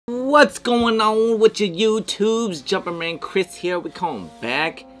What's going on with your YouTubes? Jumperman Chris here. We come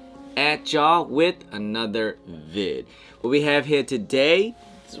back at y'all with another vid. What we have here today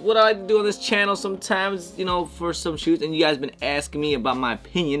is what I like to do on this channel sometimes, you know, for some shoots. And you guys been asking me about my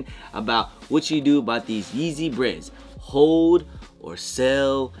opinion about what you do about these Yeezy Breds. Hold or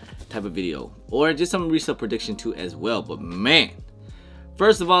sell type of video. Or just some resale prediction too as well. But man,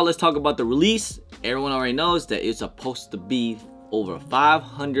 first of all, let's talk about the release. Everyone already knows that it's supposed to be over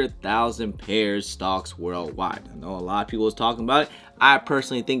 500,000 pairs stocks worldwide. I know a lot of people was talking about it. I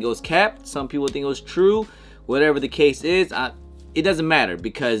personally think it was capped. Some people think it was true. Whatever the case is, it doesn't matter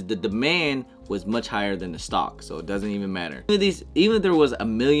because the demand was much higher than the stock, so it doesn't even matter. Even if there was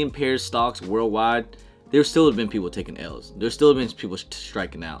 1 million pairs stocks worldwide, there still have been people taking L's. There still have been people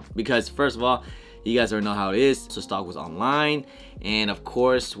striking out because, first of all, you guys already know how it is. So stock was online, and of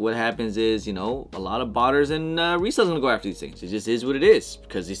course what happens is, you know, a lot of botters and resellers gonna go after these things. It just is what it is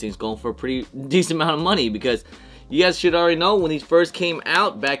because these things going for a pretty decent amount of money. Because you guys should already know, when these first came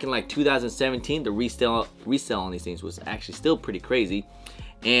out back in like 2017, the resell on these things was actually still pretty crazy.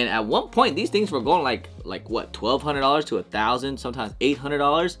 And at one point these things were going like what, $1,200 to $1,000, sometimes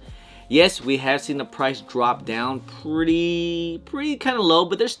 $800. Yes, we have seen the price drop down pretty kind of low,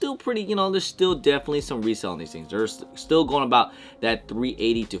 but they're still pretty, you know, there's still definitely some resale on these things. They're still going about that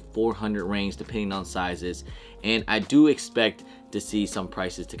 380 to 400 range depending on sizes. And I do expect to see some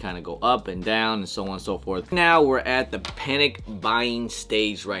prices to kind of go up and down and so on and so forth. Now we're at the panic buying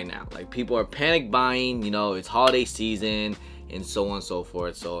stage right now. Like, people are panic buying, you know, it's holiday season and so on and so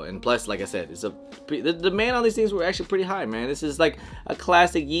forth. So, and plus, like I said, the demand on these things were actually pretty high, man. This is like a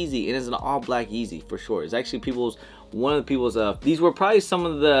classic Yeezy, and it's an all black Yeezy for sure. It's actually one of the people's these were probably some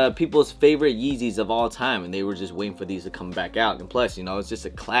of the people's favorite Yeezys of all time, and they were just waiting for these to come back out. And plus, you know, it's just a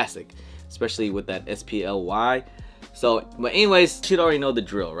classic, especially with that SPLY. So, but anyways, you should already know the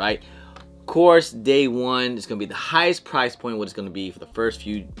drill, right? Of course, day one is gonna be the highest price point, what it's gonna be for the first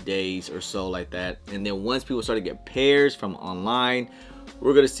few days or so, like that. And then once people start to get pairs from online,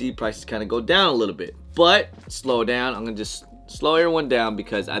 we're gonna see prices kind of go down a little bit. But slow down. I'm gonna just slow everyone down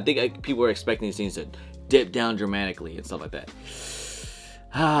because I think people are expecting these things to dip down dramatically and stuff like that.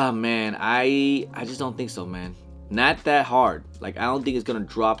 Ah, man, I just don't think so, man. Not that hard. Like, I don't think it's gonna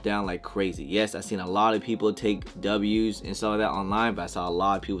drop down like crazy. Yes, I've seen a lot of people take W's and stuff like that online, but I saw a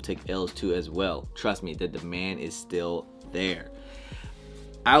lot of people take L's too as well. Trust me, the demand is still there.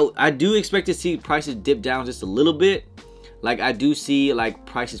 I do expect to see prices dip down just a little bit. Like, I do see like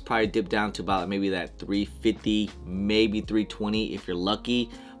prices probably dip down to about maybe that 350, maybe 320 if you're lucky,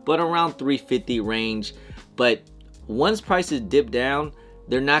 but around 350 range. But once prices dip down,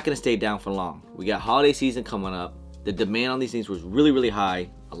 they're not gonna stay down for long. We got holiday season coming up. The demand on these things was really high.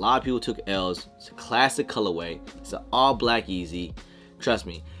 A lot of people took L's. It's a classic colorway. It's an all black Yeezy. Trust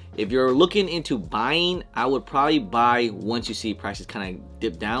me, if you're looking into buying, I would probably buy once you see prices kind of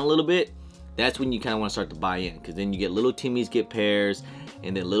dip down a little bit. That's when you kind of want to start to buy in, because then you get little Timmy's get pairs,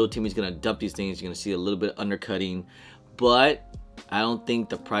 and then little Timmy's gonna dump these things. You're gonna see a little bit of undercutting, but I don't think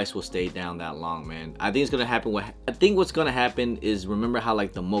the price will stay down that long, man. I think it's gonna happen. I think what's gonna happen is, remember how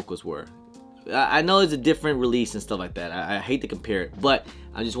like the mochas were. I know it's a different release and stuff like that. I hate to compare it, but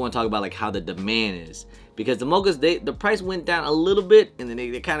I just want to talk about like how the demand is, because the mochas, the price went down a little bit, and then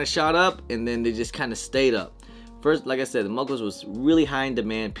they kind of shot up, and then they just kind of stayed up. First, like I said, the mochas was really high in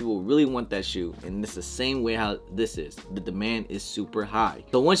demand. People really want that shoe, and it's the same way how this is. The demand is super high.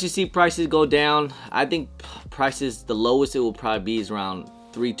 So once you see prices go down, I think prices, the lowest it will probably be is around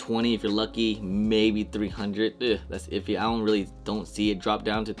 320 if you're lucky, maybe 300. Ugh, that's iffy. I don't see it drop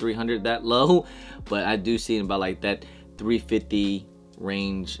down to 300 that low, but I do see it about like that 350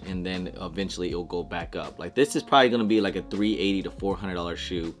 range, and then eventually it'll go back up. Like, this is probably gonna be like a $380 to $400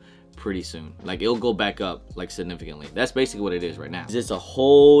 shoe pretty soon. Like, it'll go back up like significantly. That's basically what it is right now. Is this a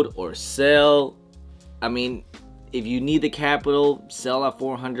hold or sell? I mean, if you need the capital, sell at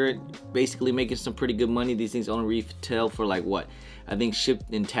 400, basically making some pretty good money. These things only retail for like what? I think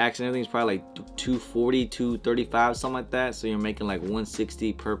shipped and tax and everything is probably like 240, 235, something like that. So you're making like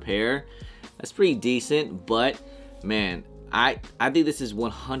 160 per pair. That's pretty decent, but man, I think this is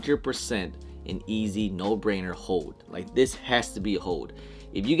 100% an easy no-brainer hold. Like, this has to be a hold.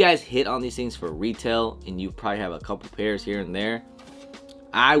 If you guys hit on these things for retail and you probably have a couple pairs here and there,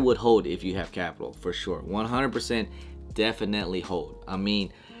 I would hold if you have capital for sure. 100% definitely hold. I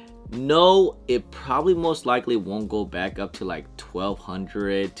mean, no, it probably most likely won't go back up to like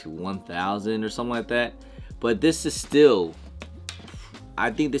 1,200 to 1,000 or something like that. But this is still,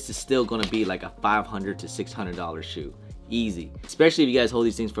 I think this is still gonna be like a $500 to $600 shoe. Easy. Especially if you guys hold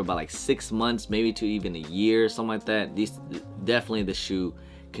these things for about like 6 months, maybe to even a year, something like that. These definitely the shoe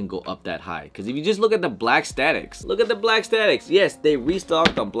can go up that high. Because if you just look at the black statics, yes, they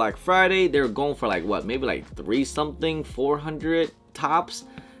restocked on Black Friday. They were going for like what, maybe like 400 tops,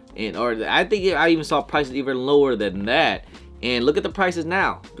 and or I think I even saw prices even lower than that. And look at the prices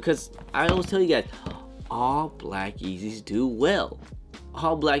now, because I always tell you guys, all black Yeezys do well.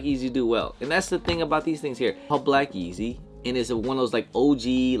 All black Yeezys do well, and that's the thing about these things here. All black Yeezy, and it's one of those like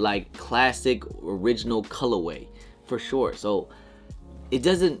OG, like classic original colorway for sure. So it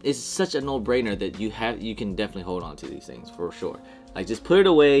doesn't, it's such a no-brainer that you can definitely hold on to these things for sure. Like, just put it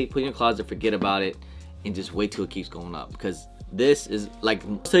away, put it in your closet, forget about it, and just wait till it keeps going up. Because this is like,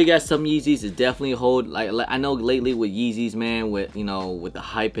 I'll tell you guys, some Yeezys is definitely hold. Like I know lately with Yeezys, man, with, you know, with the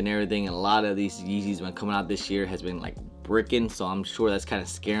hype and everything, and a lot of these Yeezys been coming out this year has been like bricking. So I'm sure that's kind of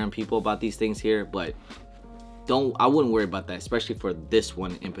scaring people about these things here, but I wouldn't worry about that, especially for this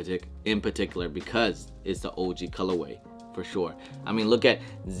one in particular, because it's the OG colorway for sure. I mean, look at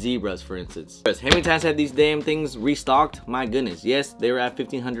Zebras, for instance. How many times have these damn things restocked? My goodness. Yes, they were at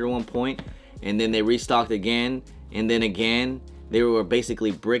 1500 at one point, and then they restocked again, and then again. They were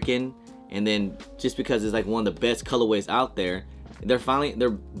basically bricking, and then just because it's like one of the best colorways out there, they're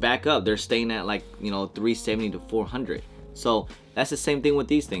back up. They're staying at like, you know, 370 to 400. So that's the same thing with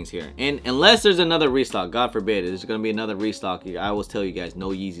these things here. And unless there's another restock, God forbid, there's gonna be another restock. I always tell you guys, no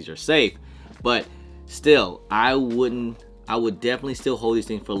Yeezys are safe, but still, I would definitely still hold these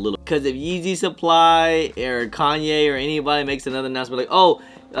things for a little. Because if Yeezy Supply or Kanye or anybody makes another announcement like, oh,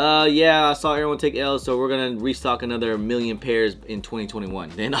 yeah, I saw everyone take L's, so we're gonna restock another 1 million pairs in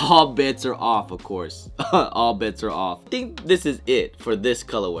 2021, then all bets are off, of course. All bets are off. I think this is it for this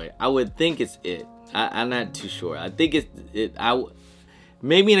colorway. I would think it's it. I'm not too sure. I think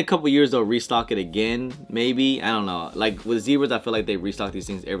maybe in a couple years they'll restock it again. Maybe, I don't know. Like with Zebras, I feel like they restock these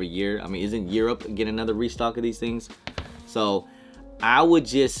things every year. I mean, isn't Europe getting another restock of these things? So I would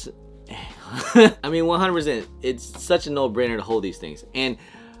just, I mean, 100%. It's such a no-brainer to hold these things. And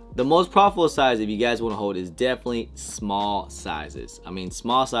the most profitable size, if you guys want to hold, is definitely small sizes. I mean,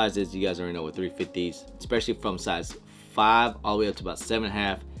 small sizes, you guys already know, with 350s, especially from size 5 all the way up to about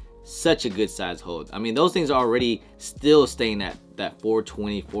 7.5. Such a good size hold. I mean, those things are already still staying at that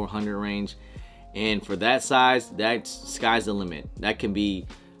 420, 400 range, and for that size, that sky's the limit. That can be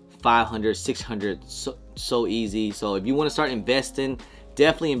 500, 600, so easy. So if you want to start investing,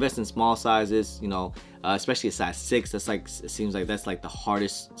 definitely invest in small sizes, you know, especially a size 6. That's like, it seems like that's like the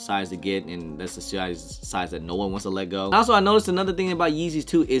hardest size to get, and that's the size that no one wants to let go. Also, I noticed another thing about Yeezys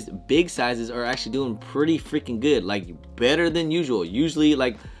too is big sizes are actually doing pretty freaking good, like better than usual. Usually,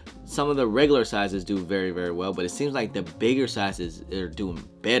 like, some of the regular sizes do very, very well, but it seems like the bigger sizes are doing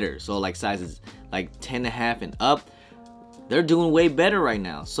better. So like sizes like 10.5 and up, they're doing way better right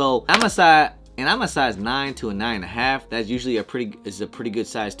now. So I'm a size 9 to a 9.5. That's usually a pretty good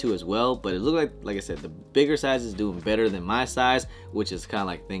size too as well. But it looks like I said, the bigger size is doing better than my size, which is kind of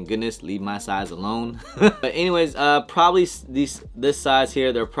like, thank goodness, leave my size alone. But anyways, probably this size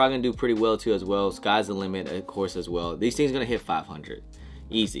here, they're probably gonna do pretty well too as well. Sky's the limit, of course, as well. These things are gonna hit 500.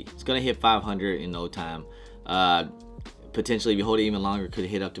 Easy. It's gonna hit 500 in no time. Potentially, if you hold it even longer, could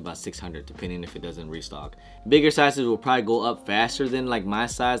hit up to about 600, depending if it doesn't restock. Bigger sizes will probably go up faster than like my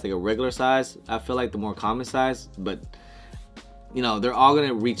size, like a regular size. I feel like the more common size, but you know, they're all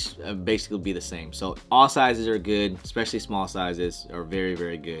gonna reach basically be the same. So all sizes are good, especially small sizes are very,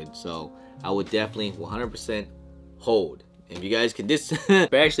 very good. So I would definitely 100% hold. If you guys can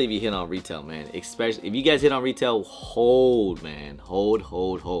especially if you hit on retail, man, especially if you guys hit on retail, hold, man, hold.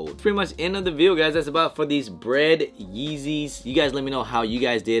 Pretty much end of the video, guys. That's about for these Bred Yeezys. You guys let me know how you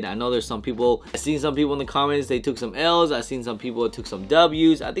guys did. I know there's some people, I've seen some people in the comments, they took some L's. I've seen some people that took some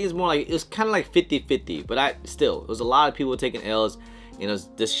W's. I think it's more like, it was kind of like 50-50, but it was a lot of people taking L's. You know,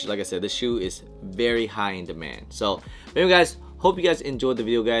 this, like I said, this shoe is very high in demand. So anyway, guys, hope you guys enjoyed the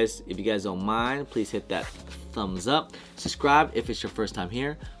video, guys. If you guys don't mind, please hit that thumbs up, subscribe if it's your first time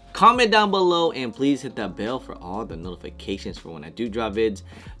here, comment down below, and please hit that bell for all the notifications for when I do drop vids.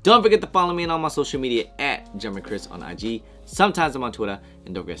 Don't forget to follow me on all my social media at JumpinChris on IG. Sometimes I'm on Twitter,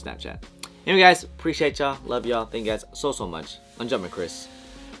 and don't forget Snapchat. Anyway, guys, appreciate y'all, love y'all, thank you guys so much. I'm JumpinChris.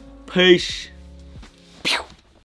 Peace.